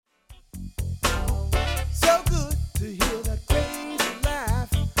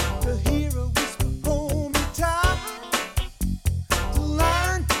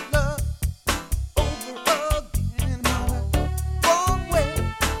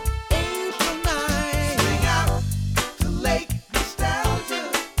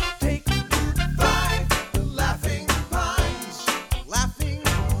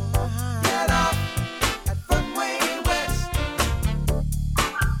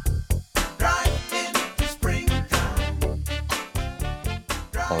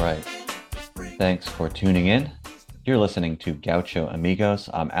right. Thanks for tuning in. You're listening to Gaucho Amigos.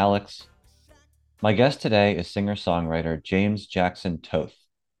 I'm Alex. My guest today is singer-songwriter James Jackson Toth.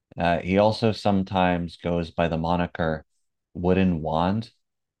 He also sometimes goes by the moniker Wooden Wand.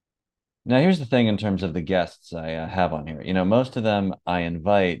 Now, here's the thing in terms of the guests I have on here. Most of them I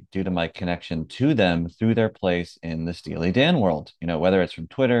invite due to my connection to them through their place in the Steely Dan world, whether it's from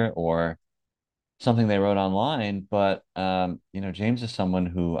Twitter or something they wrote online. But James is someone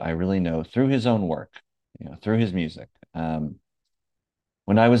who I really know through his own work, through his music.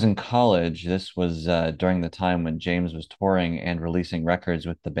 When I was in college, this was during the time when James was touring and releasing records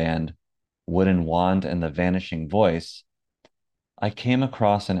with the band Wooden Wand and the Vanishing Voice. I came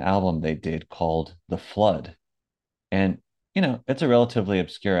across an album they did called The Flood. And, it's a relatively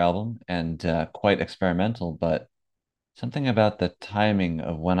obscure album and quite experimental, but something about the timing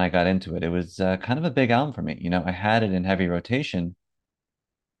of when I got into it, it was kind of a big album for me. I had it in heavy rotation.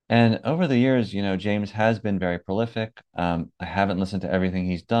 And over the years, James has been very prolific. I haven't listened to everything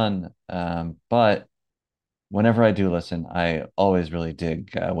he's done, but whenever I do listen, I always really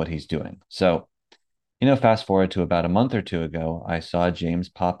dig what he's doing. So, fast forward to about a month or two ago, I saw James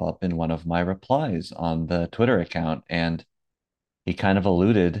pop up in one of my replies on the Twitter account, and he kind of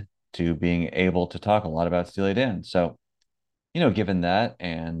alluded to being able to talk a lot about Steely Dan. So, given that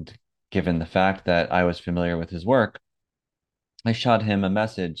and given the fact that I was familiar with his work, I shot him a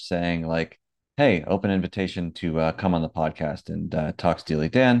message saying like, "Hey, open invitation to come on the podcast and talk Steely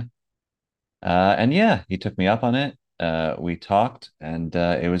Dan." And yeah, he took me up on it. We talked, and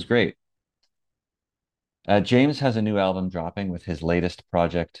it was great. James has a new album dropping with his latest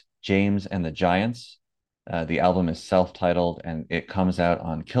project, James and the Giants. The album is self-titled, and it comes out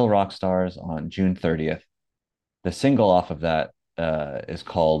on Kill Rock Stars on June 30th. The single off of that is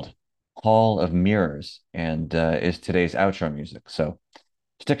called Hall of Mirrors and is today's outro music. So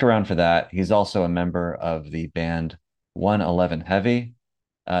stick around for that. He's also a member of the band 111 Heavy.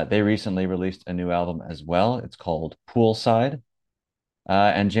 They recently released a new album as well. It's called Poolside.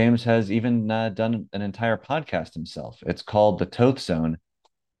 And James has even done an entire podcast himself. It's called The Toth Zone,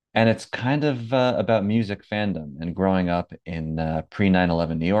 and it's kind of about music fandom and growing up in pre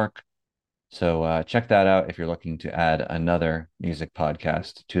 9/11 New York. So check that out if you're looking to add another music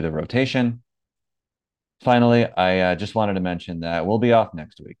podcast to the rotation. Finally, I just wanted to mention that we'll be off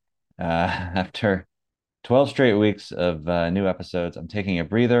next week. After 12 straight weeks of new episodes, I'm taking a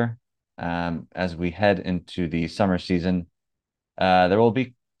breather as we head into the summer season. There will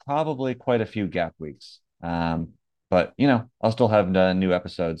be probably quite a few gap weeks. But I'll still have new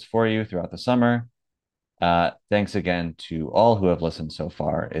episodes for you throughout the summer. Thanks again to all who have listened so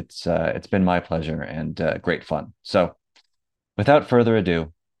far. It's been my pleasure and great fun. So, without further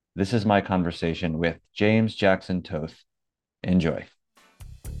ado, this is my conversation with James Jackson Toth. Enjoy.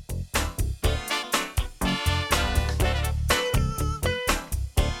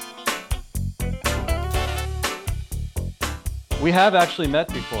 We have actually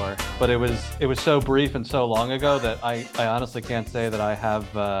met before, but it was so brief and so long ago that I honestly can't say that I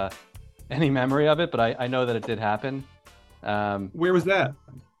have any memory of it, but I know that it did happen. Where was that?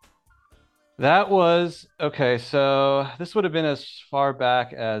 That was okay. So this would have been as far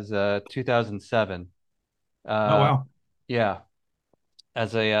back as 2007. Oh, Uh, wow. yeah,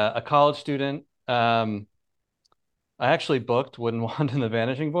 as a college student, I actually booked Wooden Wand and the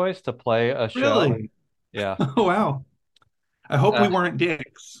Vanishing Voice to play a show. Really? Yeah. Oh, wow. I hope we Uh, weren't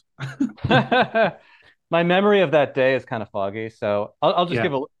dicks. my memory of that day is kind of foggy, so I'll just Yeah.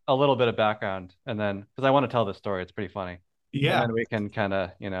 give a little bit of background, and then because I want to tell this story, it's pretty funny, and Yeah. then we can kind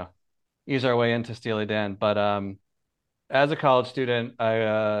of ease our way into Steely Dan. But as a college student,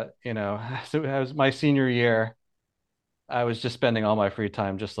 so it was my senior year. I was just spending all my free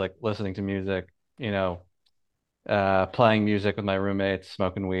time just like listening to music, playing music with my roommates,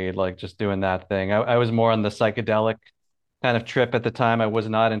 smoking weed, like just doing that thing. I was more on the psychedelic kind of trip at the time. I was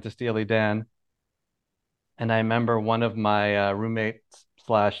not into Steely Dan. And I remember one of my roommates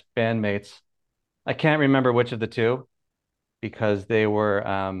slash bandmates, I can't remember which of the two because they were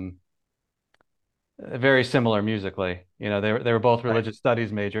very similar musically. They were both Right. religious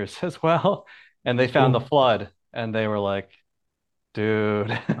studies majors as well. And they found the Cool. flood and they were like, dude.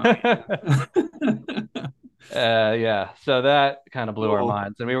 Oh, yeah. Yeah, so that kind of blew our Cool.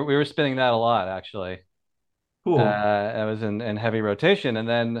 minds, and we were spinning that a lot actually. Cool. I was in heavy rotation, and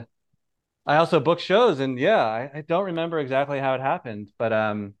then I also booked shows, and yeah, I don't remember exactly how it happened, but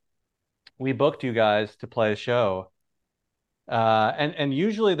we booked you guys to play a show, and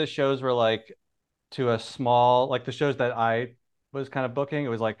usually the shows were like to a small, like the shows that I was kind of booking, it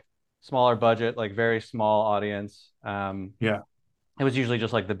was like smaller budget, like very small audience. Yeah. it was usually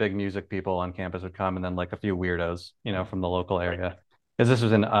just like the big music people on campus would come, and then like a few weirdos, from the local Right. area, because this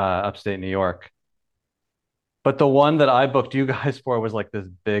was in upstate New York. But the one that I booked you guys for was like this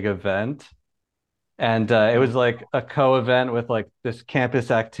big event, and it was Oh, like a co-event with like this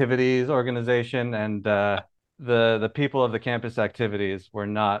campus activities organization, and the people of the campus activities were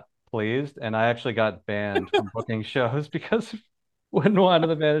not pleased, and I actually got banned from booking shows because of Wouldn't Want of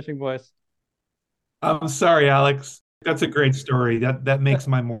the Vanishing Voice. I'm sorry, Alex. That's a great story. That makes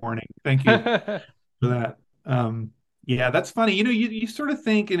my morning. Thank you for that. Yeah, that's funny. You sort of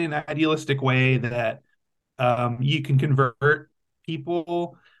think in an idealistic way that you can convert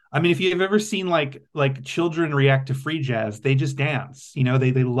people. I mean, if you've ever seen like children react to free jazz, they just dance.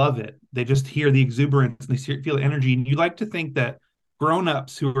 They love it. They just hear the exuberance and feel the energy. And you like to think that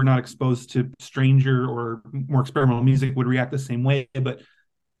grown-ups who are not exposed to stranger or more experimental music would react the same way, but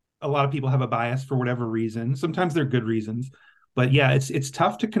a lot of people have a bias for whatever reason. Sometimes they're good reasons, but yeah, it's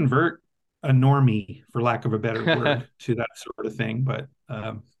tough to convert a normie, for lack of a better word, to that sort of thing. But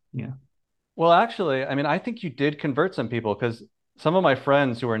yeah, Well, actually, I mean, I think you did convert some people because some of my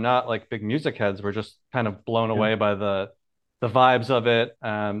friends who are not like big music heads were just kind of blown yeah, away by the vibes of it.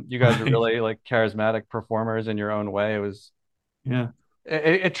 You guys are right, really like charismatic performers in your own way. yeah,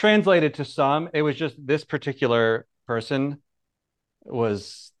 It translated to some. It was just this particular person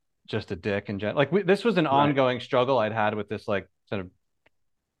was just a dick and like this was an right. ongoing struggle I'd had with this like sort of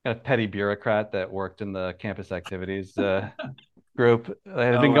kind of petty bureaucrat that worked in the campus activities group that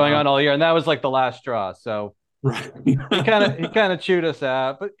had Oh been going on wow, all year, and that was like the last straw. So right. he kind of chewed us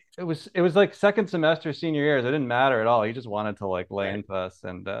out, but it was like second semester senior years. It didn't matter at all. He just wanted to like lay Right. into us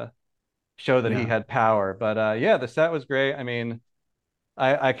and show that he Yeah. had power. But yeah, the set was great. I mean,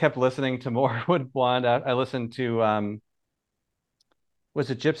 I kept listening to more Wood Blonde. I listened to was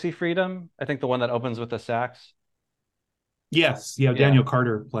it Gypsy Freedom? I think the one that opens with the sax. Yes. Yeah. Yeah. Daniel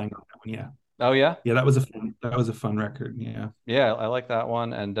Carter playing on that one. Yeah. Oh yeah. Yeah. That was a fun record. Yeah. Yeah, I like that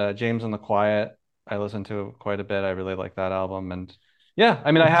one. And James and the Quiet, I listened to quite a bit. I really like that album. And yeah,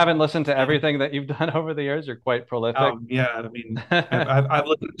 I mean, I Cool. haven't listened to everything that you've done over the years. You're quite prolific. Yeah. I mean, I've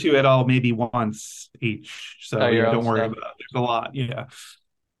listened to it all maybe once each. Oh, So your yeah, own don't worry stuff. about it. There's a lot. Yeah.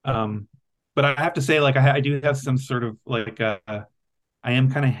 Um, but I have to say, like, I do have some sort of like, I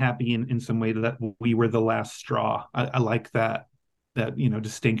am kind of happy in some way that we were the last straw. I like that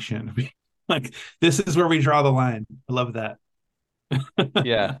distinction. Like, this is where we draw the line. I love that.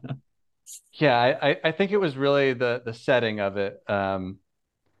 Yeah. Yeah, I think it was really the setting of it.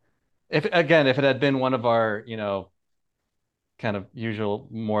 If it had been one of our, kind of usual,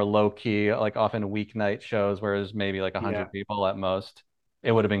 more low key, like often weeknight shows, where there's maybe like a Yeah. hundred people at most,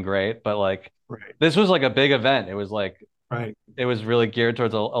 it would have been great. But like Right. this was like a big event. It was like Right. it was really geared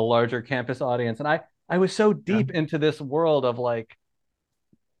towards a larger campus audience. And I was so Yeah. deep into this world of like,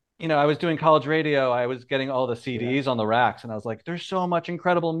 I was doing college radio. I was getting all the Yeah. CDs on the racks, and I was like, there's so much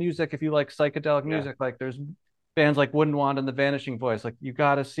incredible music if you like psychedelic Yeah. music. Like there's bands like Wouldn't Want and The Vanishing Voice. Like you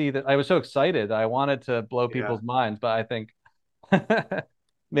got to see that. I was so excited. I wanted to blow Yeah. people's minds, but I think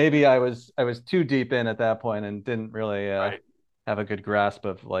maybe I was too deep in at that point and didn't really Right. have a good grasp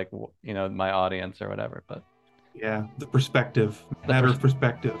of like my audience or whatever. But Yeah. The perspective, the matter pers- of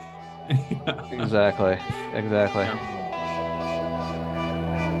perspective. Yeah. exactly, exactly. Yeah.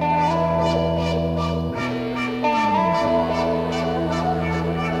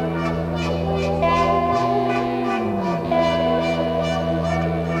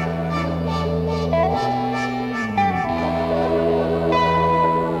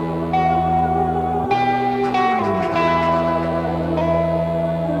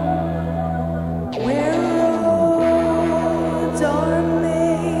 Where roads are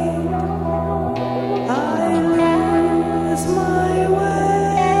made, I lose my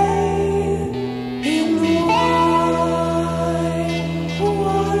way in wide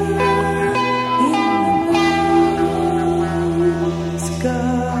water, in the blue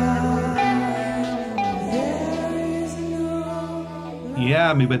sky. There is no Yeah.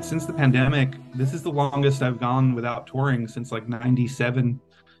 I mean, but since the pandemic, this is the longest I've gone without touring since like '97.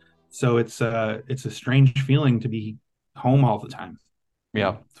 So it's a strange feeling to be home all the time.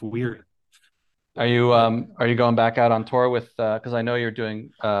 Yeah. It's weird. But Are you going back out on tour with because I know you're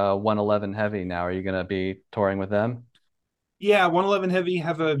doing 111 Heavy now. Are you gonna be touring with them? yeah, 111 Heavy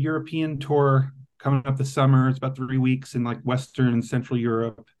have a European tour coming up this summer. It's about 3 weeks in like Western and Central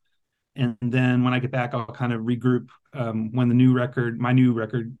Europe. And then when I get back, I'll kind of regroup when my new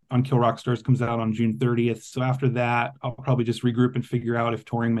record on Kill Rock Stars comes out on June 30th. So after that, I'll probably just regroup and figure out if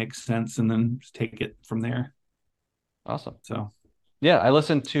touring makes sense and then just take it from there. Awesome. So Yeah, I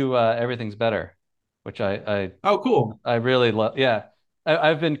listened to Everything's Better. which I Oh, cool. I really love. Yeah,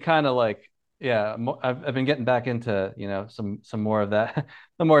 I've been kind of like, yeah, I've been getting back into, some more of that,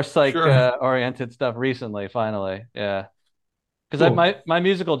 the more psych Sure. oriented stuff recently. Finally, yeah, because Cool. my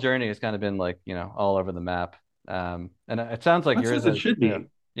musical journey has kind of been like, all over the map. And it sounds like That's yours as it has should too. be.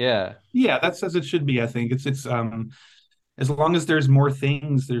 Yeah, Yeah, that's as it should be, I think. It's as long as there's more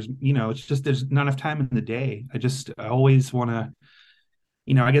things, it's just there's not enough time in the day. I always want to,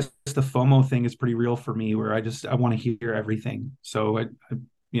 I guess the FOMO thing is pretty real for me where I want to hear everything. So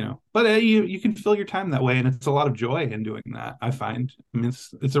but you can fill your time that way, and it's a lot of joy in doing that, I find. I mean,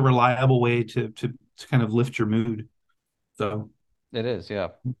 it's a reliable way to kind of lift your mood. So, it is. Yeah,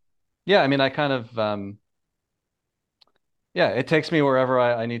 yeah. I mean, I kind of yeah, it takes me wherever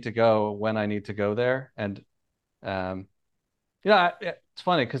I need to go when I need to go there, and um, it's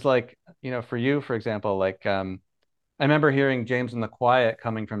funny because like, for you, for example, like I remember hearing James and the Quiet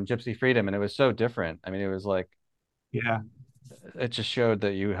coming from Gypsy Freedom, and it was so different. I mean, it was like yeah. it just showed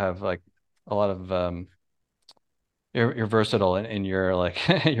that you have like a lot of you're versatile in your like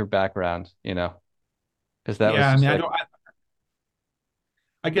your background, because that was Yeah, I just mean, like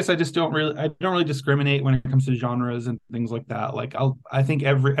I guess I don't really discriminate when it comes to genres and things like that. Like I think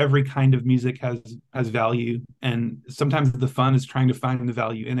every kind of music has value, and sometimes the fun is trying to find the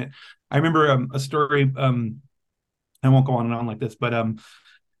value in it. I remember a story. I won't go on and on like this, but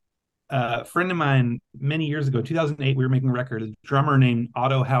a friend of mine many years ago, 2008, we were making a record. A drummer named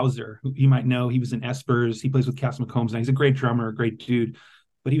Otto Hauser, who you might know, he was in Espers. He plays with Cass McCombs now. He's a great drummer, a great dude.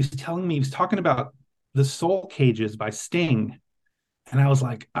 But he was talking about the Soul Cages by Sting, and I was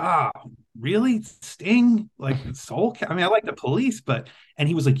like, really? Sting? Like I mean, I like the Police, but and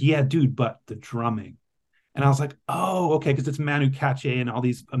he was like, yeah, dude, but the drumming. And I was like, oh, okay, because it's Manu Katché and all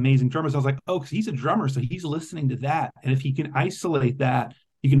these amazing drummers. I was like, oh, because he's a drummer, so he's listening to that. And if he can isolate that,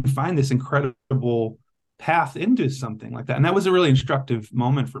 you can find this incredible path into something like that. And that was a really instructive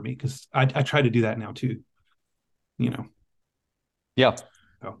moment for me because I try to do that now too, you know. yeah.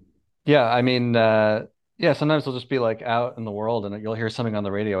 So, Yeah, I mean, yeah, sometimes I'll just be like out in the world and you'll hear something on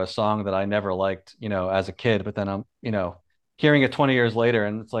the radio, a song that I never liked, as a kid, but then I'm, hearing it 20 years later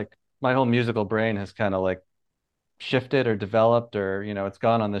and it's like my whole musical brain has kind of like shifted or developed or, it's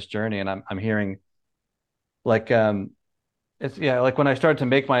gone on this journey and I'm hearing like it's yeah, like when I started to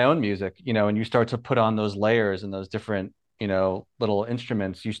make my own music, and you start to put on those layers and those different, little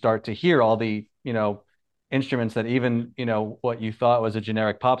instruments, you start to hear all the, instruments that even, what you thought was a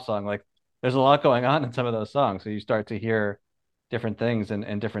generic pop song, like there's a lot going on in some of those songs. So you start to hear different things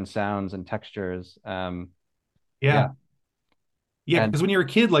and different sounds and textures. Yeah. yeah. Yeah, And because when you're a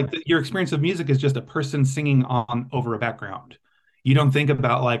kid, like your experience of music is just a person singing on over a background. You don't think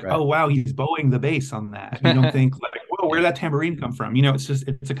about like, right. oh wow, he's bowing the bass on that. You don't think like, whoa, where'd Yeah. that tambourine come from? It's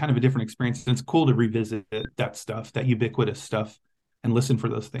a kind of a different experience. And it's cool to revisit that stuff, that ubiquitous stuff, and listen for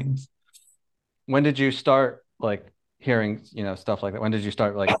those things. When did you start like hearing, stuff like that? When did you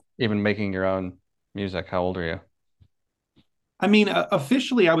start like even making your own music? How old are you? I mean,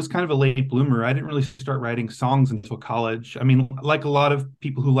 officially, I was kind of a late bloomer. I didn't really start writing songs until college. I mean, like a lot of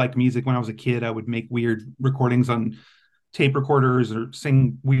people who like music, when I was a kid, I would make weird recordings on tape recorders or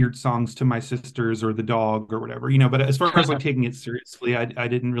sing weird songs to my sisters or the dog or whatever, But as far as like taking it seriously, I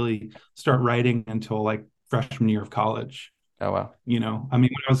didn't really start writing until like freshman year of college. Oh wow. I mean, when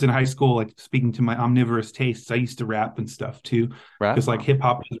I was in high school, like speaking to my omnivorous tastes, I used to rap and stuff too, because Rap? like hip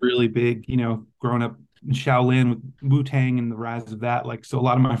hop was really big, growing up in Shaolin with Wu-Tang and the rise of that. Like, so a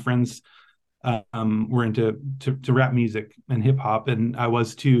lot of my friends were into to rap music and hip hop, and I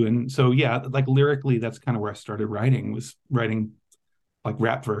was too. And so yeah, like lyrically, that's kind of where I started writing, was writing like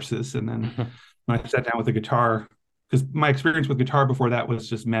rap verses. And then when I sat down with a guitar, because my experience with guitar before that was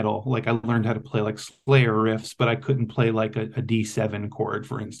just metal. Like I learned how to play like Slayer riffs, but I couldn't play like a D7 chord,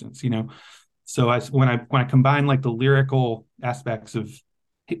 for instance. So when I combine like the lyrical aspects of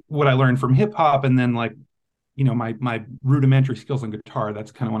what I learned from hip hop and then like my rudimentary skills on guitar,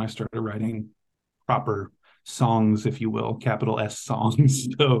 that's kind of when I started writing proper songs, if you will, capital S songs.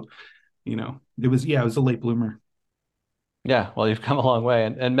 So, it was a late bloomer. Yeah, well, you've come a long way,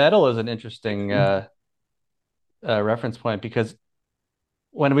 and metal is an interesting reference point because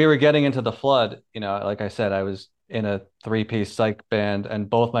when we were getting into the flood, like I said, I was in a three-piece psych band, and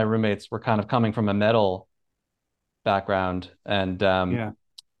both my roommates were kind of coming from a metal background, and Yeah.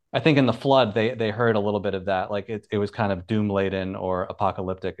 I think in the flood they heard a little bit of that, like it was kind of doom laden or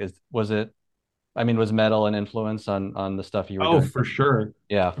apocalyptic. Was it? I mean, was metal an influence on the stuff you were Oh, doing? for sure.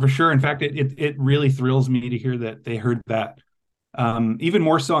 Yeah, For sure. In fact, it really thrills me to hear that they heard that Even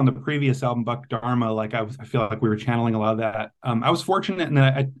more so on the previous album, Buck Dharma. I feel like we were channeling a lot of that. I was fortunate in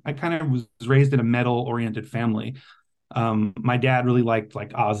that I kind of was raised in a metal-oriented family. My dad really liked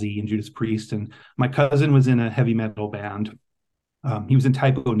like Ozzy and Judas Priest, and my cousin was in a heavy metal band. He was in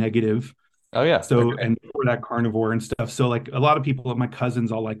Typo Negative, Oh yeah, they're so great. and before that Carnivore and stuff. So like a lot of people, my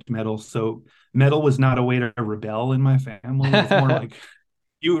cousins all liked metal. So metal was not a way to rebel in my family. It's more like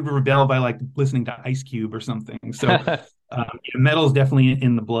you would rebel by like listening to Ice Cube or something. So yeah, metal is definitely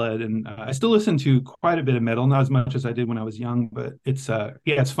in the blood, and I still listen to quite a bit of metal, not as much as I did when I was young, but it's yeah,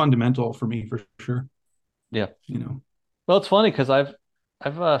 it's fundamental for me for sure. Yeah. You know, Well, it's funny because I've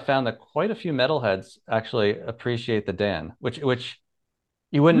found that quite a few metalheads actually appreciate the Dan, which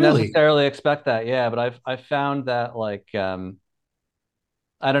you wouldn't really, necessarily expect that. Yeah, but I've found that like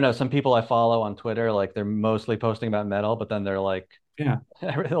I don't know, some people I follow on Twitter, like they're mostly posting about metal, but then they're like yeah.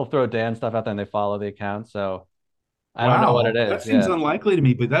 they'll throw Dan stuff out there and they follow the account. So I don't know what it Wow, that is. seems Yeah. unlikely to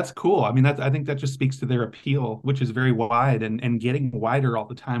me, but that's cool. I mean, I think that just speaks to their appeal, which is very wide and getting wider all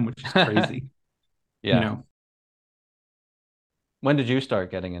the time, which is crazy. You Yeah. know, When did you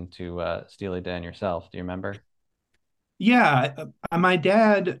start getting into Steely Dan yourself? Do you remember? yeah. My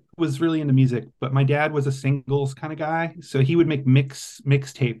dad was really into music, but my dad was a singles kind of guy, so he would make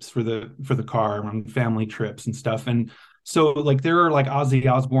mixtapes for the car on family trips and stuff. And so, like, there are like Ozzy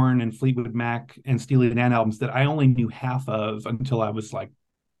Osbourne and Fleetwood Mac and Steely Dan albums that I only knew half of until I was like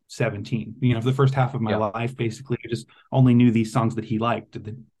 17. You know, for the first half of my Yeah. life, basically, I just only knew these songs that he liked,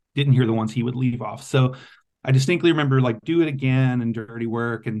 that didn't hear the ones he would leave off. So I distinctly remember like Do It Again and Dirty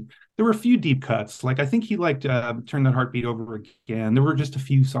Work. And there were a few deep cuts. Like I think he liked Turn That Heartbeat Over Again. There were just a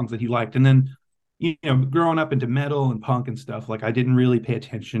few songs that he liked. And then, you know, growing up into metal and punk and stuff, like I didn't really pay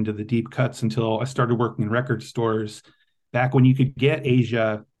attention to the deep cuts until I started working in record stores back when you could get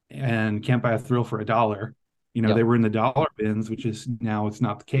Asia and Can't Buy a Thrill for $1. You know, they Yep. were in the dollar bins, which is now it's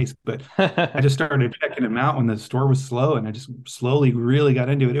not the case. But I just started checking them out when the store was slow, and I just slowly really got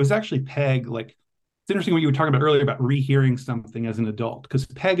into it. It was actually Peg. Like it's interesting what you were talking about earlier about rehearing something as an adult, because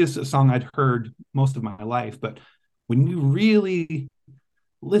Peg is a song I'd heard most of my life, but when you really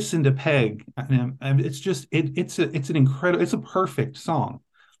listen to Peg, it's just it's an incredible, it's a perfect song.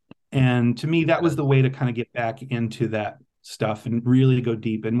 And to me, that It was is. the way to kind of get back into that stuff and really go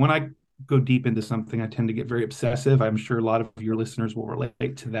deep. And when I go deep into something, I tend to get very obsessive. I'm sure a lot of your listeners will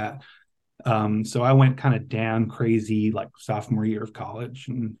relate to that. So I went kind of down crazy like sophomore year of college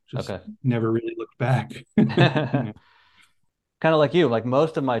and just Okay. never really looked back. You know? Kind of like you, like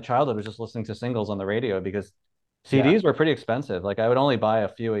most of my childhood was just listening to singles on the radio because Yeah, CDs were pretty expensive. Like I would only buy a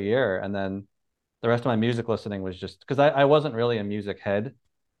few a year, and then the rest of my music listening was just because I wasn't really a music head,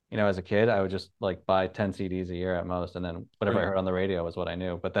 as a kid. I would just like buy 10 CDs a year at most, and then whatever I right. heard on the radio was what I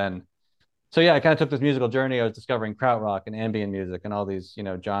knew. But then, so yeah, I kind of took this musical journey. I was discovering krautrock and ambient music and all these,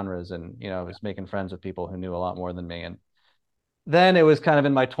 genres, and I was making friends with people who knew a lot more than me. And then it was kind of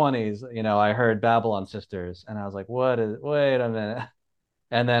in my 20s, I heard Babylon Sisters, and I was like, wait a minute.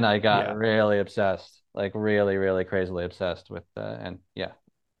 And then I got Yeah. really obsessed, like really, really crazily obsessed with, and yeah,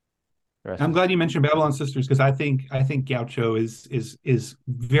 the rest I'm is glad you mentioned Babylon Sisters because I think Gaucho is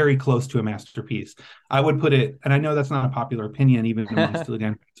very close to a masterpiece. I would put it, and I know that's not a popular opinion even among history. Steely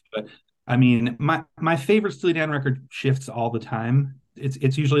Dan fans, but I mean my favorite Steely Dan record shifts all the time.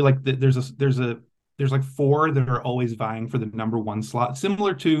 It's usually like there's like four that are always vying for the number one slot,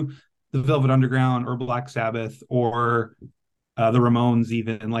 similar to the Velvet Underground or Black Sabbath or the Ramones,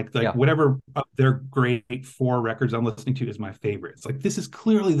 even like Yeah. whatever of their great four records I'm listening to is my favorite. It's like this is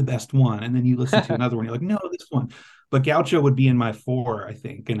clearly the best one, and then you listen to another one, you're like, no, this one. But Gaucho would be in my four, I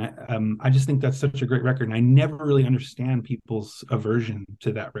think, and I just think that's such a great record, and I never really understand people's aversion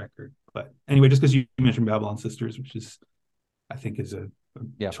to that record. But anyway, just because you mentioned Babylon Sisters, which is I think is a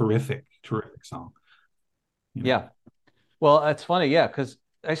Yeah. terrific song. You know, Yeah. Well, it's funny. Yeah. Because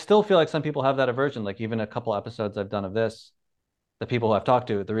I still feel like some people have that aversion. Like even a couple episodes I've done of this, the people who I've talked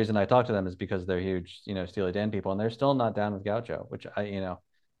to, the reason I talk to them is because they're huge, Steely Dan people, and they're still not down with Gaucho, which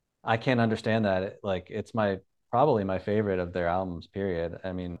I can't understand that. Like it's probably my favorite of their albums, period.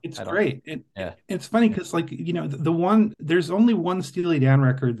 I mean, it's I don't, great. yeah. It's funny because like the one there's only one Steely Dan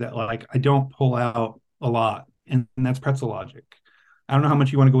record that like I don't pull out a lot, and that's Pretzel Logic. I don't know how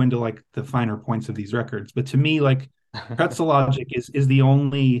much you want to go into like the finer points of these records, but to me, like Pretzel Logic is the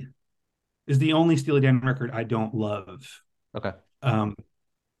only Steely Dan record I don't love. Okay. Of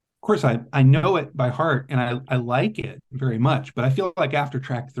course, I know it by heart and I like it very much, but I feel like after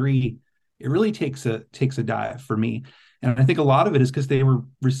track three, it really takes a dive for me. And I think a lot of it is because they were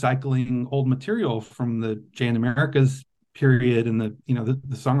recycling old material from the Jay and Americas period and the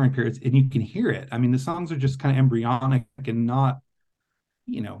songwriting periods, and you can hear it. I mean, the songs are just kind of embryonic and not,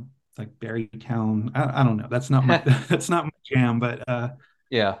 like Barrytown. I don't know. That's not my that's not my jam, but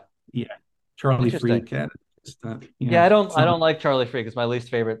Yeah. yeah, Charlie Interesting. Freak. Just, Yeah, I so don't like Charlie Freak. It's my least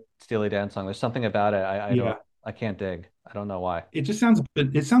favorite Steely Dan song. There's something about it yeah, I can't dig. I don't know why. it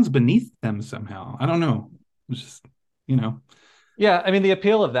sounds beneath them somehow. I don't know. It's just you know Yeah, I mean the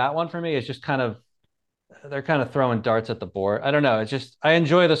appeal of that one for me is just kind of they're kind of throwing darts at the board. I don't know. It's just I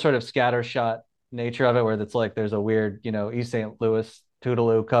enjoy the sort of scattershot nature of it, where it's like there's a weird, East St. Louis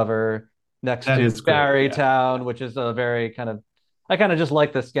Toodaloo cover next that to is great. Yeah, Barrytown, which is a very kind of I kind of just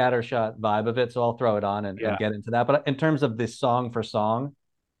like the scattershot vibe of it, so I'll throw it on and yeah, get into that. But in terms of this song for song,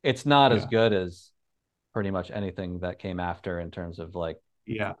 it's not as yeah, good as pretty much anything that came after in terms of like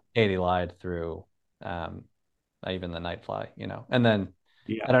yeah, Katie lied through um even the Nightfly, and then I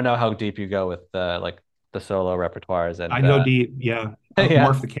yeah. don't know how deep you go with like the solo repertoires I and go deep. Yeah, yeah.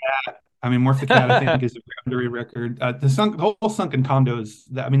 Morph the Cat. I mean, Morph the Cat. I think is a underrated record. The whole Sunken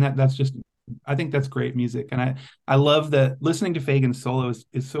Condos. I mean, that's just. I think that's great music, and I love that listening to Fagen's solo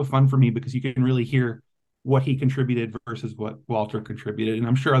is so fun for me because you can really hear what he contributed versus what Walter contributed, and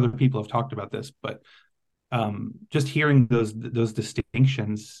I'm sure other people have talked about this, but just hearing those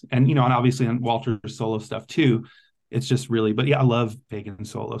distinctions, and and obviously on Walter's solo stuff too, it's just really. But yeah, I love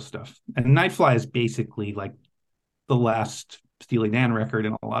Fagen's solo stuff, and Nightfly is basically like the last Steely Dan record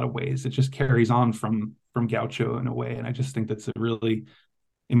in a lot of ways. It just carries on from Gaucho in a way, and I just think that's a really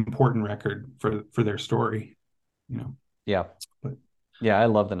important record for their story. You know, Yeah. but Yeah, I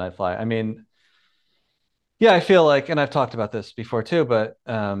love the Nightfly. I mean, yeah, I feel like, and I've talked about this before too, but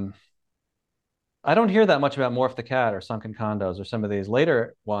I don't hear that much about Morph the Cat or Sunken Condos or some of these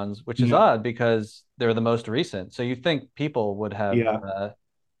later ones, which is yeah, odd because they're the most recent. So you think people would have yeah,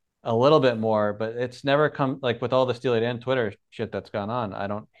 a little bit more, but it's never come like with all the Steely Dan Twitter shit that's gone on. I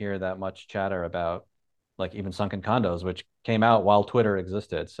don't hear that much chatter about like even Sunken Condos, which came out while Twitter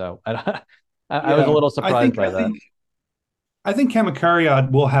existed. So I was a yeah. little I surprised think by that. I think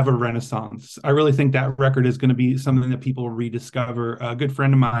Kamikariad will have a renaissance. I really think that record is going to be something that people rediscover. A good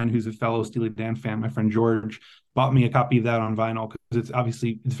friend of mine who's a fellow Steely Dan fan, my friend George, bought me a copy of that on vinyl because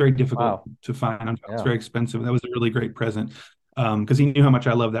it's very difficult Wow. to find. It's Yeah. very expensive. That was a really great present because he knew how much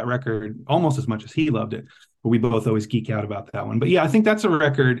I love that record, almost as much as he loved it. But we both always geek out about that one. But yeah, I think that's a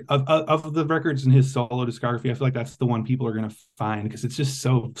record of the records in his solo discography. I feel like that's the one people are going to find because it's just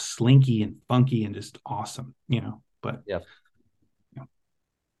so slinky and funky and just awesome, But Yeah.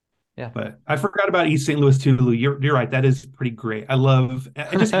 Yeah. but I forgot about East St. Louis Tulu. You're right. That is pretty great. I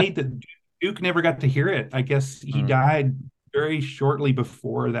just hate that Duke never got to hear it. I guess he Mm. died very shortly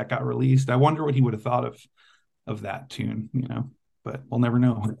before that got released. I wonder what he would have thought of that tune. But we'll never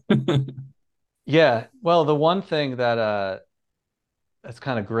know. Yeah. Well, the one thing that that's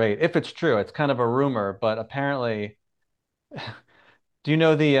kind of great, if it's true, it's kind of a rumor, but apparently, do you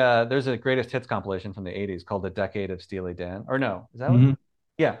know there's a greatest hits compilation from the 80s called The Decade of Steely Dan? Or no, is that what? Mhm.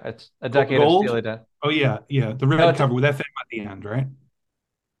 Yeah, it's A Decade of Gold? Steely Dan. Oh yeah, yeah. The No, red it's cover with FM at the end, right?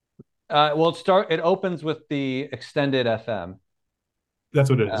 well, it opens with the extended FM. That's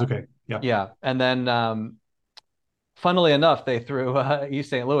what it is. Uh, Okay. Yeah. yeah, and then funnily enough, they threw East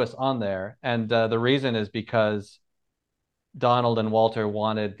St. Louis on there, and the reason is because Donald and Walter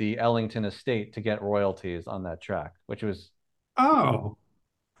wanted the Ellington estate to get royalties on that track, which was Oh.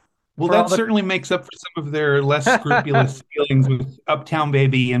 Well, for all that the certainly makes up for some of their less scrupulous feelings with Uptown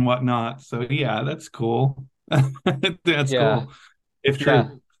Baby and whatnot. So yeah, that's cool. That's yeah, cool. If yeah,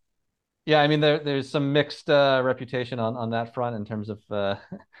 true. yeah. I mean, there's some mixed reputation on that front in terms of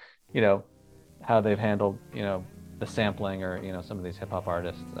you know how they've handled the sampling or some of these hip hop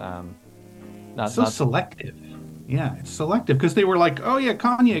artists. It's Not so not selective. Yeah, it's selective because they were like, "Oh yeah,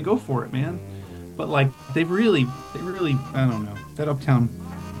 Kanye, go for it, man." But like they really, I don't know. That Uptown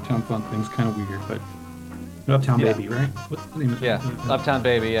Funk thing's kind of weird, but Uptown yeah, Baby, right? What's the name of yeah. Uptown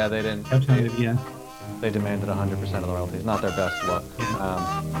Baby, yeah, they didn't Uptown Baby? Yeah, they demanded 100% of the royalties. Not their best look.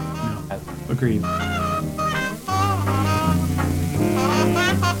 yeah. No, I- agreed.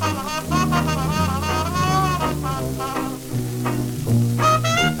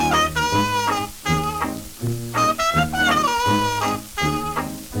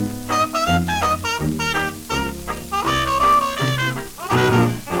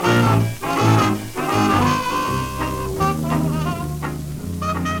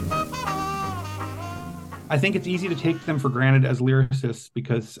 I think it's easy to take them for granted as lyricists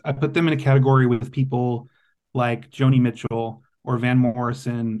because I put them in a category with people like Joni Mitchell or Van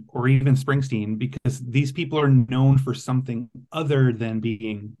Morrison or even Springsteen because these people are known for something other than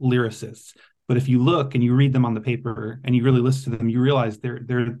being lyricists. But if you look and you read them on the paper and you really listen to them, you realize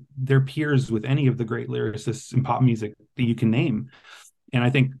they're peers with any of the great lyricists in pop music that you can name. And I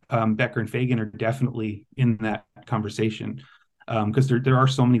think Becker and Fagen are definitely in that conversation, because there are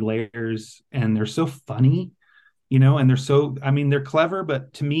so many layers and they're so funny, and they're so, I mean, they're clever,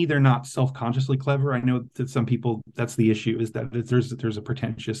 but to me, they're not self-consciously clever. I know that some people, that's the issue, is that there's a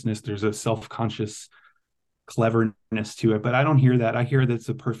pretentiousness, there's a self-conscious cleverness to it, but I don't hear that. I hear that it's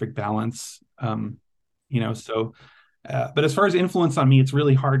a perfect balance. So but as far as influence on me, it's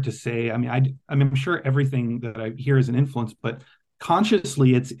really hard to say. I'm sure everything that I hear is an influence, but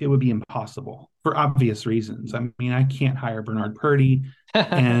consciously, it would be impossible for obvious reasons. I mean, I can't hire Bernard Purdy,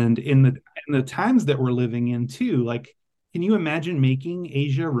 and in the times that we're living in too, like, can you imagine making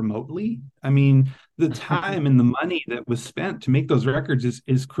Asia remotely? I mean, the time and the money that was spent to make those records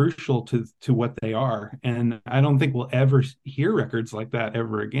is crucial to what they are, and I don't think we'll ever hear records like that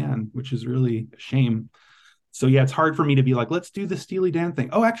ever again, which is really a shame. So yeah, it's hard for me to be like, let's do the Steely Dan thing.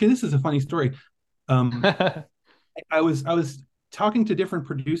 Oh, actually, this is a funny story. Um, I was talking to different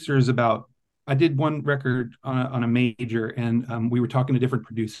producers about. I did one record on a major, and we were talking to different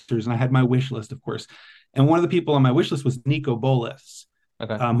producers, and I had my wish list, of course. And one of the people on my wish list was Nico Bolas,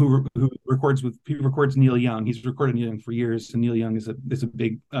 Okay. who records Neil Young. He's recorded Neil Young for years, and Neil Young is a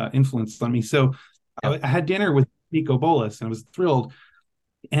big influence on me. So Yeah. I had dinner with Nico Bolas, and I was thrilled.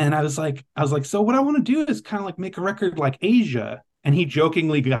 And I was like, so what I want to do is kind of like make a record like Asia. And he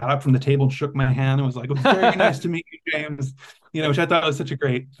jokingly got up from the table and shook my hand and was like, it was very nice to meet you, James, which I thought was such a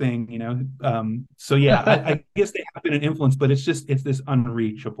great thing. So yeah, I guess they have been an influence, but it's this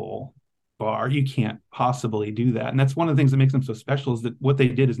unreachable bar. You can't possibly do that. And that's one of the things that makes them so special, is that what they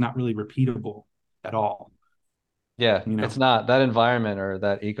did is not really repeatable at all. Yeah, You know? it's not that environment or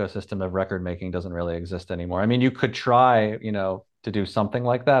that ecosystem of record making doesn't really exist anymore. I mean, you could try, to do something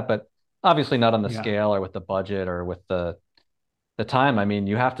like that, but obviously not on the Yeah. scale or with the budget or with the time. I mean,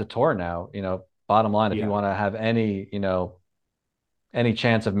 you have to tour now, bottom line, if you Yeah. want to have any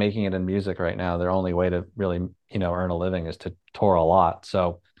chance of making it in music right now, their only way to really, earn a living is to tour a lot.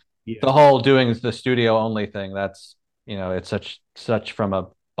 So the Yeah. whole doing the studio only thing, that's, it's such from a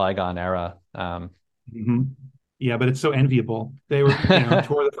bygone era. hmm Yeah, but it's so enviable. They were,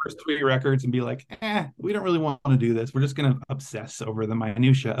 tour the first three records and be like, we don't really want to do this. We're just going to obsess over the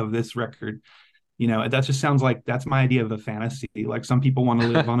minutia of this record. That just sounds like that's my idea of a fantasy. Like, some people want to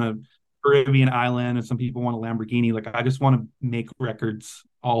live on a Caribbean island, and some people want a Lamborghini. Like, I just want to make records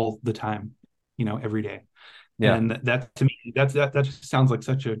all the time, every day. Yeah. And that, to me, that just sounds like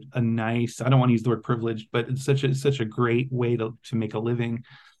such a nice, I don't want to use the word privileged, but it's such a great way to make a living.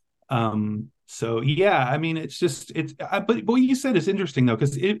 So yeah, I mean, but what you said is interesting though,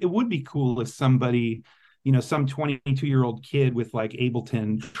 because it would be cool if somebody, some 22-year-old kid with like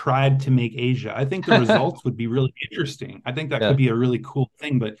Ableton tried to make Asia. I think the results would be really interesting. I think that could Yeah. be a really cool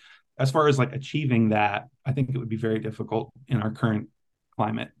thing. But as far as like achieving that, I think it would be very difficult in our current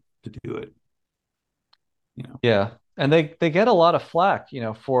climate to do it. You know, Yeah. And they get a lot of flack,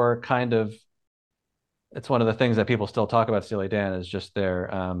 for kind of, it's one of the things that people still talk about Steely Dan is just their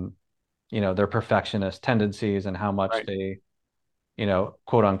perfectionist tendencies and how much right, they,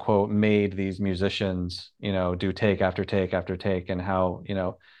 quote unquote, made these musicians, do take after take after take, and how,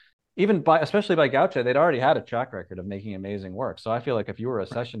 even especially by Gaucho, they'd already had a track record of making amazing work. So I feel like if you were a right,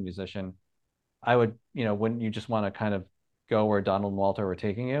 session musician, I would, wouldn't you just want to kind of go where Donald and Walter were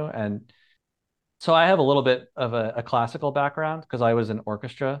taking you? And so I have a little bit of a classical background because I was in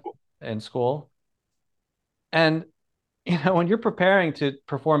orchestra in school. And when you're preparing to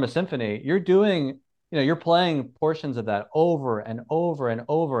perform a symphony, you're doing, you're playing portions of that over and over and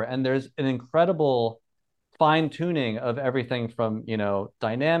over. And there's an incredible fine tuning of everything from,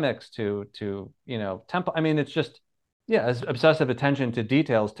 dynamics to tempo. I mean, it's just, yeah, as obsessive attention to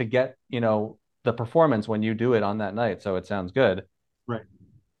details to get, the performance when you do it on that night. So it sounds good. right.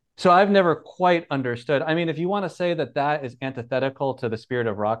 So I've never quite understood. I mean, if you want to say that that is antithetical to the spirit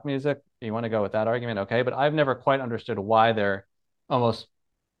of rock music, you want to go with that argument, okay? But I've never quite understood why they're almost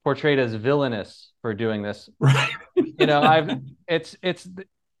portrayed as villainous for doing this. Right. I've it's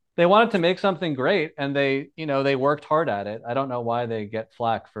they wanted to make something great and they worked hard at it. I don't know why they get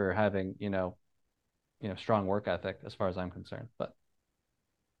flack for having, strong work ethic as far as I'm concerned. But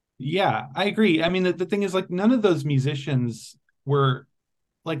Yeah, I agree. I mean, the thing is, like, none of those musicians were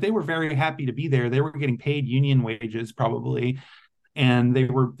like, they were very happy to be there. They were getting paid union wages probably, and they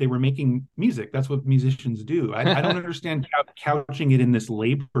were making music. That's what musicians do. I don't understand couching it in this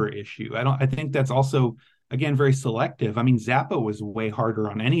labor issue. I think that's also, again, very selective. I mean, Zappa was way harder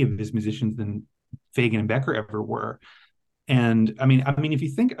on any of his musicians than Fagen and Becker ever were. And I mean, if you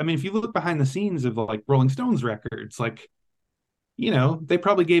think, I mean, if you look behind the scenes of like Rolling Stones records, like, they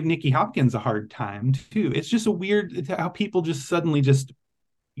probably gave Nicky Hopkins a hard time too. It's just a weird it's how people just suddenly just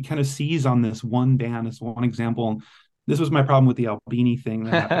kind of seize on this one band, this one example. This was my problem with the Albini thing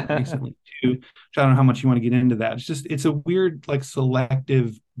that happened recently too. Which I don't know how much you want to get into that. It's a weird like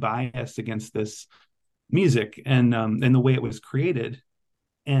selective bias against this music and the way it was created.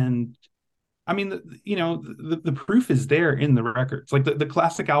 And I mean, the proof is there in the records. Like the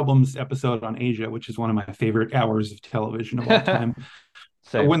classic albums episode on Asia, which is one of my favorite hours of television of all time.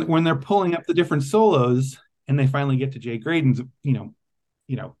 Same. When they're pulling up the different solos and they finally get to Jay Graydon's,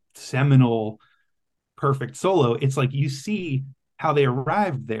 seminal perfect solo, it's like you see how they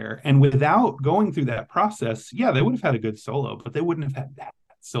arrived there. And without going through that process, yeah, they would have had a good solo, but they wouldn't have had that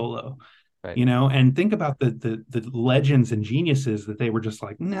solo. Right. And think about the legends and geniuses that they were just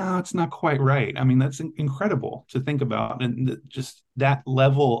like, no, it's not quite right. I mean, that's incredible to think about, and just that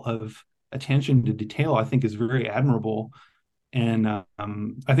level of attention to detail, I think, is very admirable. And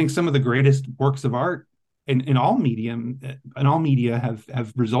I think some of the greatest works of art in all medium in all media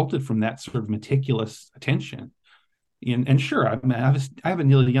have resulted from that sort of meticulous attention. And sure, I have a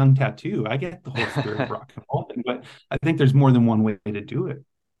Neil Young tattoo. I get the whole spirit of rock and roll thing, but I think there's more than one way to do it.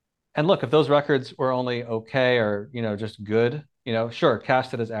 And look, if those records were only okay or, just good, sure,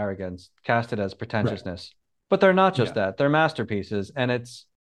 cast it as arrogance, cast it as Right. pretentiousness. But they're not just Yeah. that. They're masterpieces. And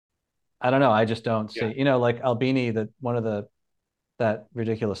I don't know, I just don't Yeah. see, like Albini, that one of that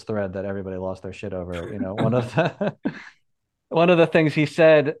ridiculous thread that everybody lost their shit over, one of the one of the things he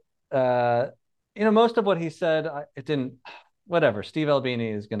said, uh, most of what he said, it didn't, whatever. Steve Albini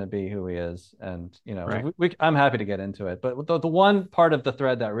is going to be who he is. And, Right. I'm happy to get into it. But the one part of the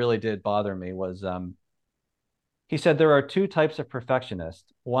thread that really did bother me was he said there are two types of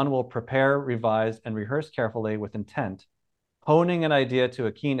perfectionists. One will prepare, revise, and rehearse carefully with intent, honing an idea to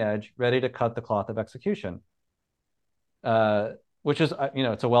a keen edge, ready to cut the cloth of execution. Uh, which is,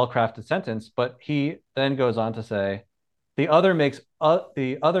 it's a well-crafted sentence, but he then goes on to say, the other makes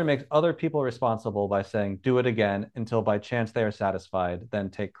other people responsible by saying, do it again until by chance they are satisfied,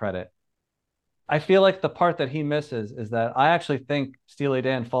 then take credit. I feel like the part that he misses is that I actually think Steely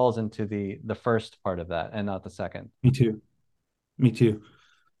Dan falls into the first part of that and not the second. Me too. Me too.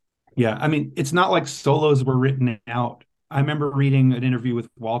 Yeah, I mean, it's not like solos were written out. I remember reading an interview with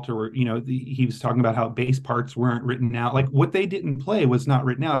Walter where, he was talking about how bass parts weren't written out. Like what they didn't play was not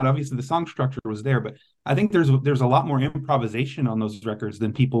written out. Obviously, the song structure was there, but I think there's a lot more improvisation on those records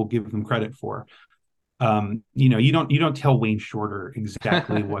than people give them credit for. You don't tell Wayne Shorter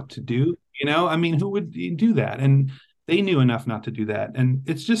exactly what to do. I mean, who would do that? And they knew enough not to do that. And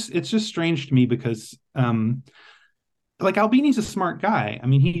it's just strange to me because like Albini's a smart guy. I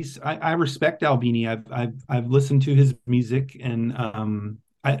mean, I respect Albini. I've listened to his music, and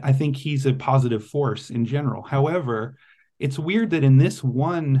I think he's a positive force in general. However, it's weird that in this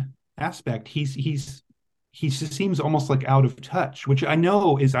one aspect, he just seems almost like out of touch, which I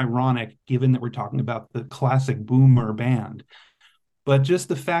know is ironic given that we're talking about the classic boomer band. But just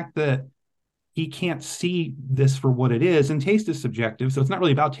the fact that he can't see this for what it is, and taste is subjective, so it's not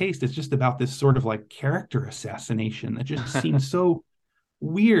really about taste, it's just about this sort of like character assassination that just seems so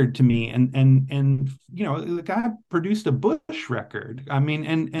weird to me. And the guy produced a Bush record. I mean,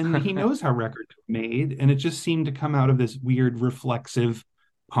 and he knows how records are made, and it just seemed to come out of this weird reflexive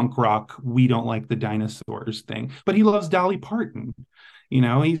punk rock, we don't like the dinosaurs thing. But he loves Dolly Parton. He's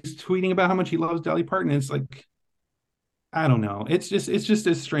tweeting about how much he loves Dolly Parton. It's like, I don't know. It's just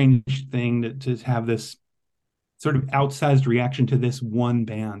a strange thing to have this sort of outsized reaction to this one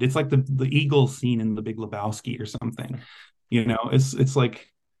band. It's like the Eagles scene in The Big Lebowski or something. It's like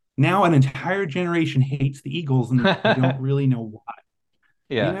now an entire generation hates the Eagles and they don't really know why.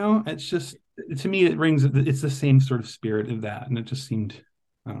 Yeah. It's just, to me it's the same sort of spirit of that, and it just seemed,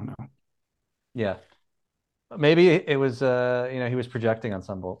 I don't know. Yeah. Maybe it was, he was projecting on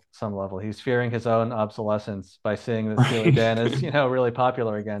some level. He's fearing his own obsolescence by seeing that Steely Dan is, Right. really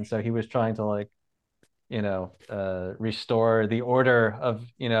popular again. So he was trying to like, restore the order of,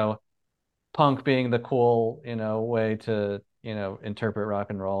 punk being the cool, way to, interpret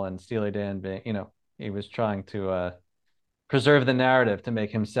rock and roll, and Steely Dan being, he was trying to preserve the narrative to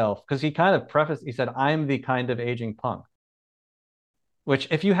make himself, because he kind of prefaced, he said, I'm the kind of aging punk. Which,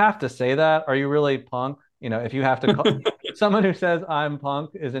 if you have to say that, are you really punk? If you have to call someone who says I'm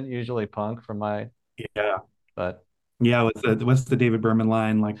punk isn't usually punk from my, Yeah. but Yeah, what's the David Berman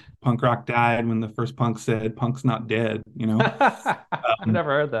line? Like punk rock died when the first punk said punk's not dead, you know? I've Um,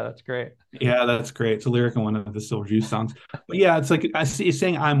 never heard that. That's great. yeah, that's great. It's a lyric in one of the Silver Juice songs. But yeah, it's like I see it's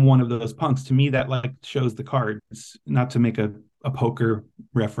saying I'm one of those punks. To me, that like shows the cards, not to make a poker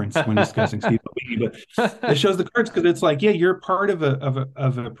reference when discussing Steve Albini, but it shows the cards because it's like, yeah, you're part of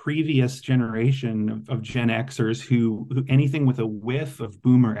a previous generation of Gen Xers who anything with a whiff of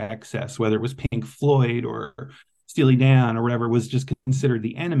boomer excess, whether it was Pink Floyd or Steely Dan or whatever, was just considered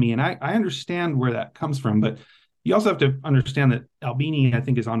the enemy. And I understand where that comes from, but you also have to understand that Albini, I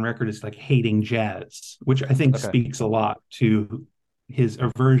think, is on record as like hating jazz, which I think Okay. speaks a lot to his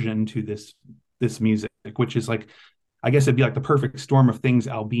aversion to this music, which is like, I guess it'd be like the perfect storm of things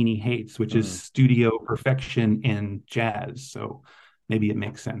Albini hates, which is Mm. studio perfection in jazz. So maybe it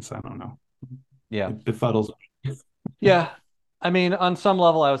makes sense. I don't know. Yeah. It befuddles me. Yeah. I mean, on some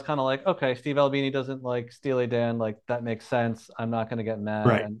level, I was kind of like, okay, Steve Albini doesn't like Steely Dan. Like, that makes sense. I'm not going to get mad.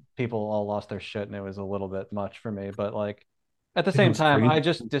 Right. And people all lost their shit, and it was a little bit much for me. But, like, at the It same was time, I crazy.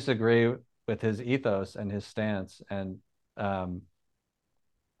 just disagree with his ethos and his stance. And um,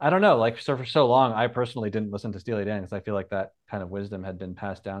 I don't know. Like, so for so long, I personally didn't listen to Steely Dan because I feel like that kind of wisdom had been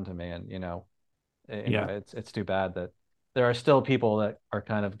passed down to me. And, Yeah. anyway, it's too bad that there are still people that are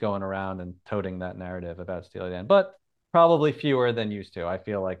kind of going around and toting that narrative about Steely Dan, but probably fewer than used to. I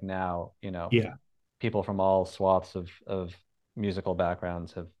feel like now, Yeah. people from all swaths of musical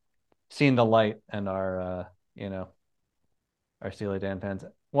backgrounds have seen the light and you know, are Steely Dan fans.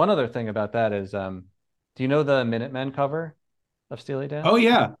 One other thing about that is, do you know the Minutemen cover of Steely Dan? Oh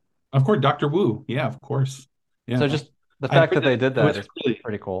yeah. Of course, Dr. Wu. Yeah, of course. So Yeah. just the I fact heard that that they did it that was is really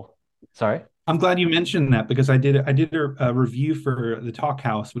pretty cool. Sorry. I'm glad you mentioned that because I did a review for the Talk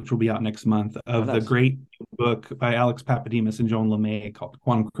House, which will be out next month, Oh, of the nice. great book by Alex Papademos and Joan LeMay called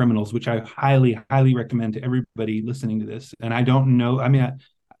Quantum Criminals, which I highly, highly recommend to everybody listening to this. And I don't know, I mean,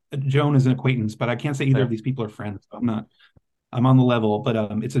 Joan is an acquaintance, but I can't say either of Fair. these people are friends. I'm on the level, but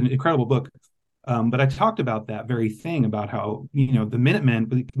it's an incredible book. But I talked about that very thing about how, the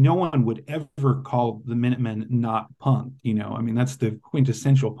Minutemen, no one would ever call the Minutemen not punk. I mean, that's the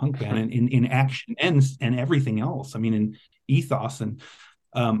quintessential punk band in action and everything else. I mean, in ethos. And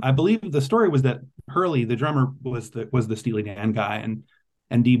I believe the story was that Hurley, the drummer, was the Steely Dan guy,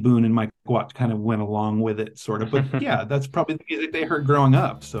 and D Boon and Mike Watt kind of went along with it, sort of. But yeah, that's probably the music they heard growing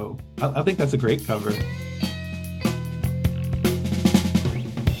up. So I think that's a great cover.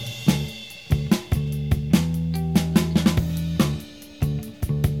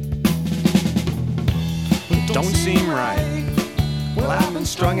 Don't seem right. Well, I've been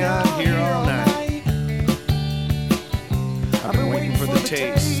strung out here all night. I've been waiting for the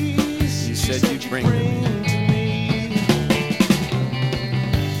taste you said you'd bring to me.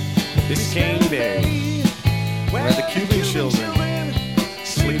 This cane day, where the Cuban children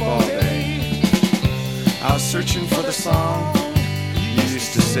sleep all day. I was searching for the song you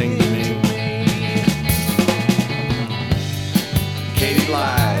used to sing to me. Katie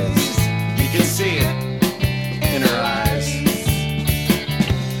lies, you can see it in her eyes.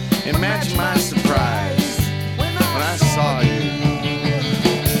 Imagine my surprise when I saw you.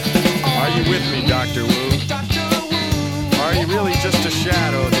 Are you with me, Dr. Wu? Are you really just a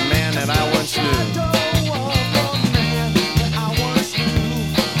shadow of the man that I once knew?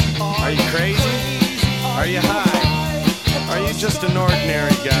 Are you crazy? Are you high? Are you just an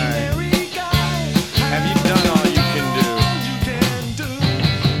ordinary guy? Have you done all you can do?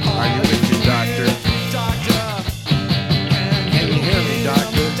 Are you with me, doctor? Can you hear me,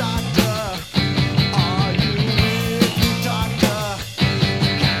 doctor? Are you with me, doctor?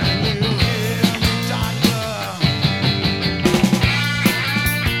 Can you hear me, doctor?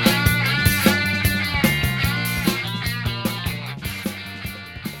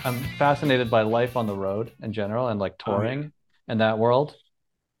 I'm fascinated by life on the road in general and like Oh yeah. touring and that world.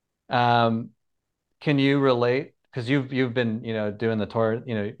 Um, can you relate? Because you've been, doing the tour,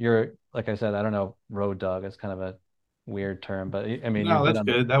 you're like I said, I don't know, road dog is kind of a weird term, but I mean, No, you've been that's on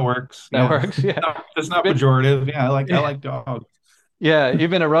the good. That works. that Yeah. works. Yeah. No, that's You've not been pejorative. Yeah, I yeah, like dogs. yeah,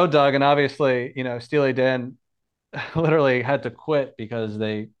 you've been a road dog and obviously, Steely Dan literally had to quit because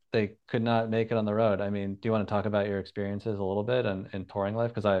they could not make it on the road. I mean, do you want to talk about your experiences a little bit and touring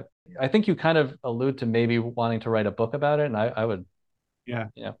life? Because I think you kind of allude to maybe wanting to write a book about it, and I would, Yeah.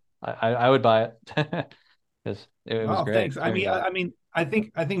 I would buy it because it was Oh, great thanks. I hearing mean, about it.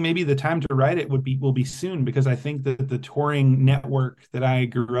 I think maybe the time to write it will be soon because I think that the touring network that I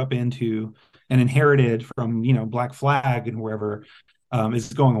grew up into and inherited from, Black Flag and wherever,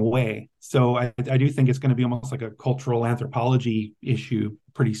 is going away. So I do think it's going to be almost like a cultural anthropology issue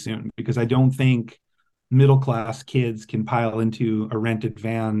pretty soon because I don't think middle class kids can pile into a rented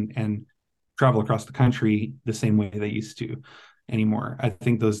van and travel across the country the same way they used to anymore. I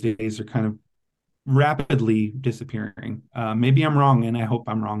think those days are kind of rapidly disappearing. Maybe I'm wrong, and I hope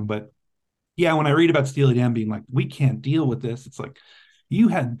I'm wrong, but yeah, when I read about Steely Dan being like, we can't deal with this, it's like you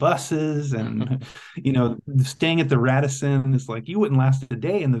had buses and staying at the Radisson. It's like you wouldn't last a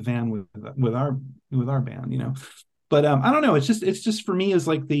day in the van with our with our band, you know. But I don't know. It's just for me is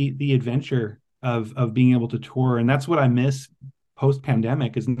like the adventure of being able to tour, and that's what I miss post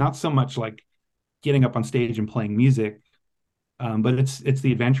pandemic. Is not so much like getting up on stage and playing music, but it's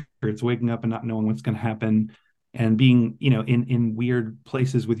the adventure. It's waking up and not knowing what's going to happen, and being in weird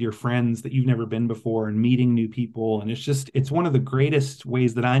places with your friends that you've never been before, and meeting new people. And it's one of the greatest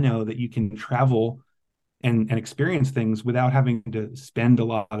ways that I know that you can travel and experience things without having to spend a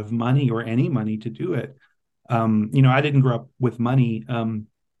lot of money or any money to do it. I didn't grow up with money,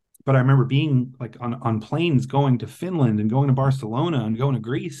 but I remember being like on planes going to Finland and going to Barcelona and going to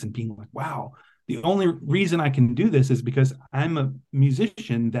Greece and being like, wow, the only reason I can do this is because I'm a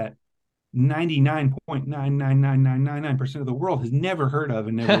musician that 99.99999% of the world has never heard of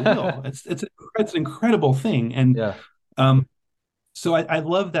and never will. It's an incredible thing. And Yeah. um, so I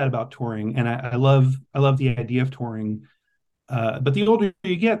love that about touring, and I love the idea of touring. But the older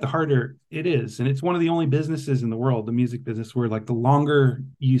you get, the harder it is. And it's one of the only businesses in the world, the music business, where like the longer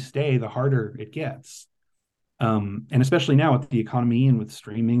you stay, the harder it gets. And especially now with the economy and with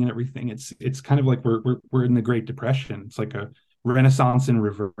streaming and everything, it's kind of like we're in the Great Depression. It's like a renaissance in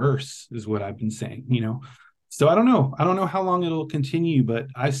reverse, is what I've been saying, you know. So I don't know. I don't know how long it'll continue, but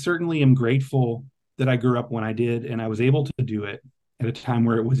I certainly am grateful that I grew up when I did, and I was able to do it at a time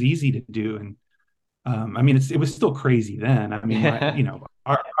where it was easy to do. And I mean, it was still crazy then. I mean, Yeah.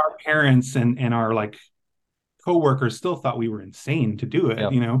 our parents and our like coworkers still thought we were insane to do it,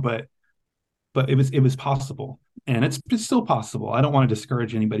 Yep. but it was possible, and it's still possible. I don't want to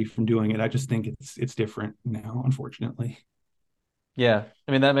discourage anybody from doing it. I just think it's different now, unfortunately. Yeah.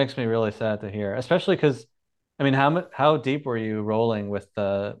 I mean, that makes me really sad to hear, especially because, I mean, how deep were you rolling with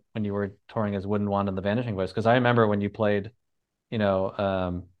the when you were touring as Wooden Wand and the Vanishing Voice? Because I remember when you played, at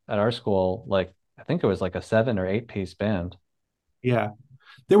our school, like I think it was like a 7 or 8 piece band. Yeah.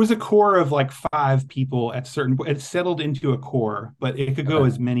 There was a core of like 5 people at certain it settled into a core, but it could go Okay.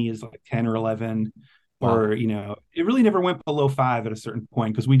 as many as like 10 or 11, Wow. or it really never went below 5 at a certain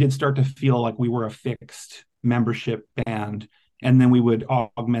point, because we did start to feel like we were a fixed membership band, and then we would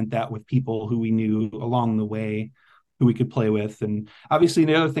augment that with people who we knew along the way, who we could play with. And obviously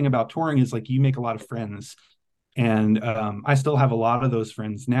the other thing about touring is like you make a lot of friends, and I still have a lot of those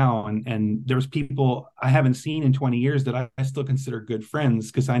friends now, and there's people I haven't seen in 20 years that I still consider good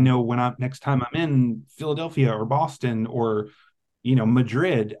friends, because I know when I'm next time I'm in Philadelphia or Boston or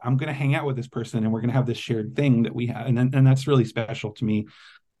Madrid, I'm going to hang out with this person, and we're going to have this shared thing that we have, and that's really special to me.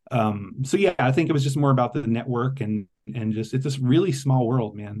 So yeah, I think it was just more about the network, and just it's this really small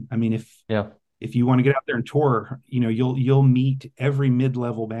world, man. I mean, Yeah. if you want to get out there and tour, you'll meet every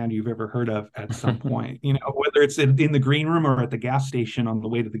mid-level band you've ever heard of at some point. Whether it's in the green room or at the gas station on the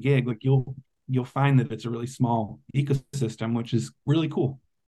way to the gig, like you'll find that it's a really small ecosystem, which is really cool.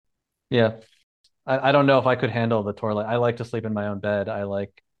 Yeah. I don't know if I could handle the tour. Like, I like to sleep in my own bed. I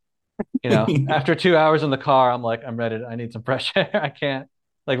like, You'd after 2 hours in the car, I'm like, I'm ready. I need some fresh air. I can't.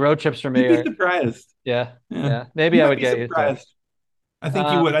 Like road trips for me be are, surprised. yeah, Yeah, yeah. Maybe you I might would be get used to it. surprised. I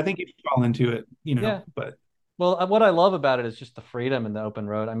think you would. Um, I think you'd fall into it, yeah. but Well, what I love about it is just the freedom and the open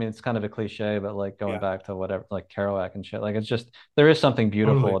road. I mean, it's kind of a cliche, but like going yeah, back to whatever, like Kerouac and shit, like it's just there is something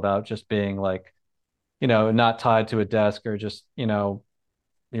beautiful totally. about just being like, not tied to a desk or just,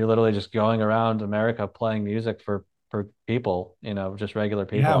 you're literally just going around America playing music for people, just regular Yeah,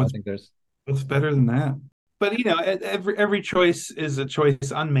 people. I think there's what's better than that? But every choice is a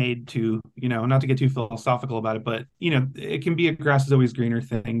choice unmade to, not to get too philosophical about it, but it can be a grass is always greener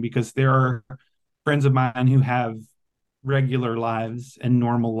thing, because there are friends of mine who have regular lives and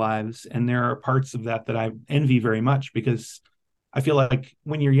normal lives, and there are parts of that that I envy very much, because I feel like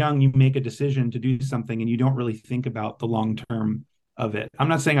when you're young, you make a decision to do something and you don't really think about the long term of it. I'm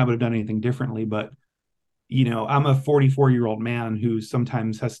not saying I would have done anything differently, but I'm a 44-year-old man who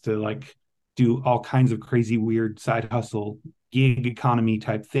sometimes has to like do all kinds of crazy, weird side hustle, gig economy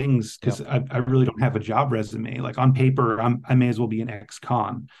type things, yeah. because I really don't have a job resume. Like on paper, I may as well be an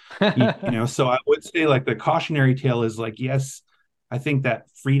ex-con, So I would say like the cautionary tale is like, yes, I think that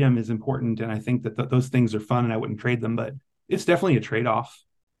freedom is important, and I think that those things are fun, and I wouldn't trade them, but it's definitely a trade-off.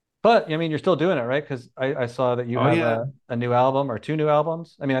 But I mean, you're still doing it, right? Because I saw that you Oh have yeah. a new album or two new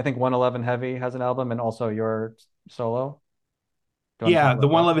albums. I mean, I think 111 Heavy has an album and also your solo. Do you want to talk Yeah, the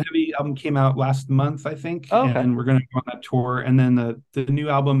about One that? Love Heavy album came out last month, I think, Oh, okay. and we're going to go on that tour. And then the new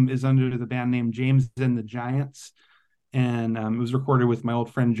album is under the band name James and the Giants, and it was recorded with my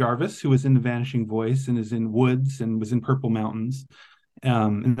old friend Jarvis, who was in The Vanishing Voice and is in Woods and was in Purple Mountains.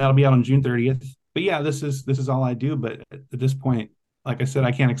 And that'll be out on June 30th. But yeah, this is all I do. But at this point, like I said,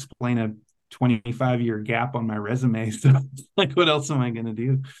 I can't explain a 25-year gap on my resume. So like, what else am I going to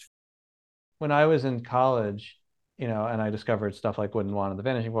do? When I was in college, and I discovered stuff like Wouldn't Want and The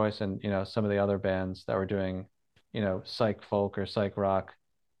Vanishing Voice and, some of the other bands that were doing, psych folk or psych rock.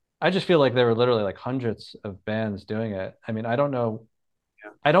 I just feel like there were literally like hundreds of bands doing it. I mean, I don't know. Yeah.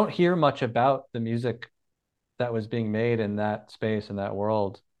 I don't hear much about the music that was being made in that space, in that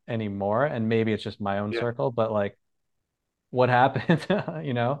world anymore. And maybe it's just my own Yeah. circle, but like what happened,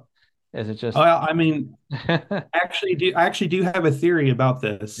 Is it just Well, I mean, I actually do have a theory about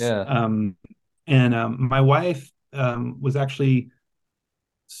this. yeah, And my wife was actually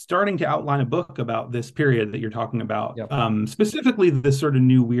starting to outline a book about this period that you're talking about, yep, specifically this sort of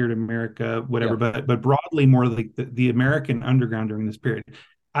new weird America, whatever, yep, but broadly more like the American underground during this period.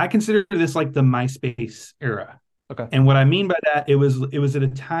 I consider this like the MySpace era. okay, And what I mean by that, it was at a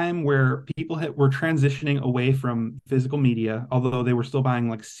time where people were transitioning away from physical media, although they were still buying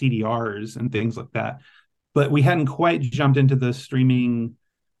like CDRs and things like that. But we hadn't quite jumped into the streaming,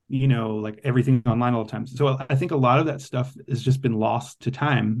 like everything online all the time. So I think a lot of that stuff has just been lost to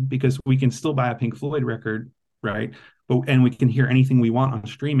time because we can still buy a Pink Floyd record, right? And we can hear anything we want on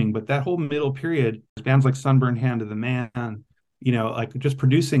streaming. But that whole middle period, bands like Sunburned Hand of the Man, like just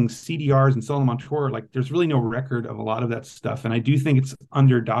producing CDRs and selling them on tour, like there's really no record of a lot of that stuff. And I do think it's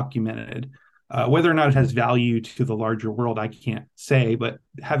underdocumented. Whether or not it has value to the larger world, I can't say, but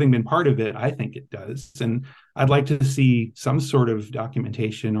having been part of it, I think it does. And I'd like to see some sort of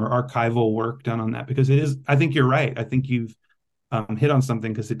documentation or archival work done on that because I think you're right. I think you've hit on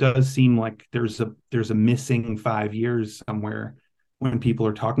something because it does seem like there's a missing 5 years somewhere when people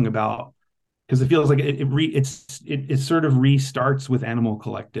are talking about, because it feels like it sort of restarts with Animal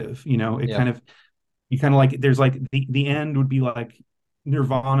Collective. It yeah, kind of, you kind of like, there's like the end would be like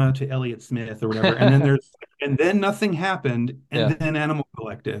Nirvana to Elliott Smith or whatever, and then nothing happened, and yeah, then Animal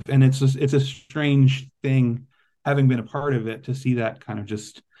Collective, and it's a strange thing, having been a part of it, to see that kind of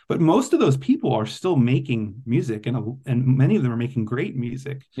just. But most of those people are still making music, and many of them are making great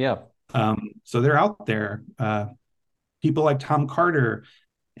music. yeah, So they're out there. People like Tom Carter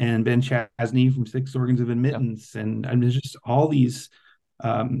and Ben Chasney from Six Organs of yeah, Admittance, and there's just all these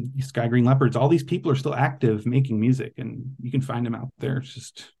Sky Green Leopards. All these people are still active making music, and you can find them out there. It's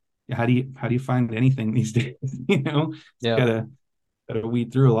just, how do you find anything these days? It's yeah, gotta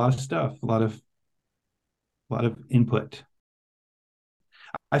weed through a lot of stuff, a lot of input.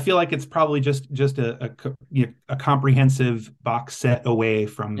 I feel like it's probably just a comprehensive box set away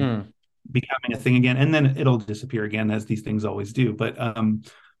from mm. becoming a thing again, and then it'll disappear again, as these things always do. But yeah,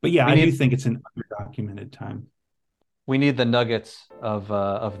 We I do need think it's an underdocumented time. we need the nuggets of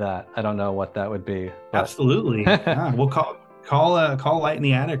that. I don't know what that would be, but Absolutely. Yeah, we'll call Light in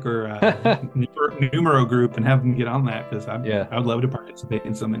the Attic or Numero Group and have them get on that, because yeah, I would love to participate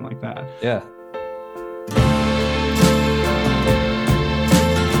in something like that. yeah.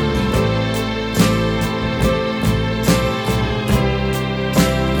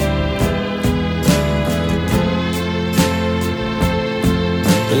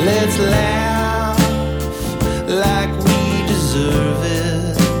 Let's laugh like we deserve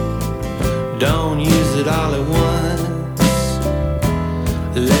it. Don't use it all at once.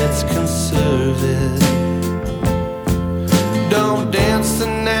 Let's conserve it. Don't dance the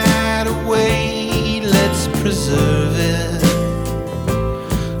night away. Let's preserve it.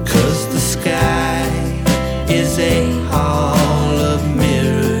 'Cause the sky is a hall of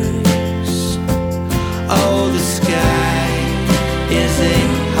mirrors. Oh, the sky is a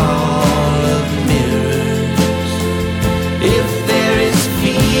hall of mirrors. If there is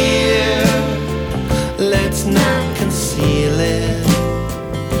fear, let's not conceal it.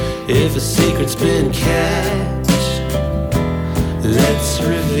 If a secret's been catched, let's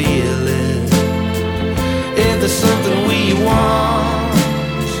reveal it. If there's something we want,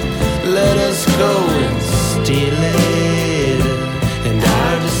 let us go and steal it. And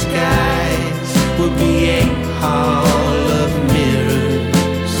our disguise will be a hall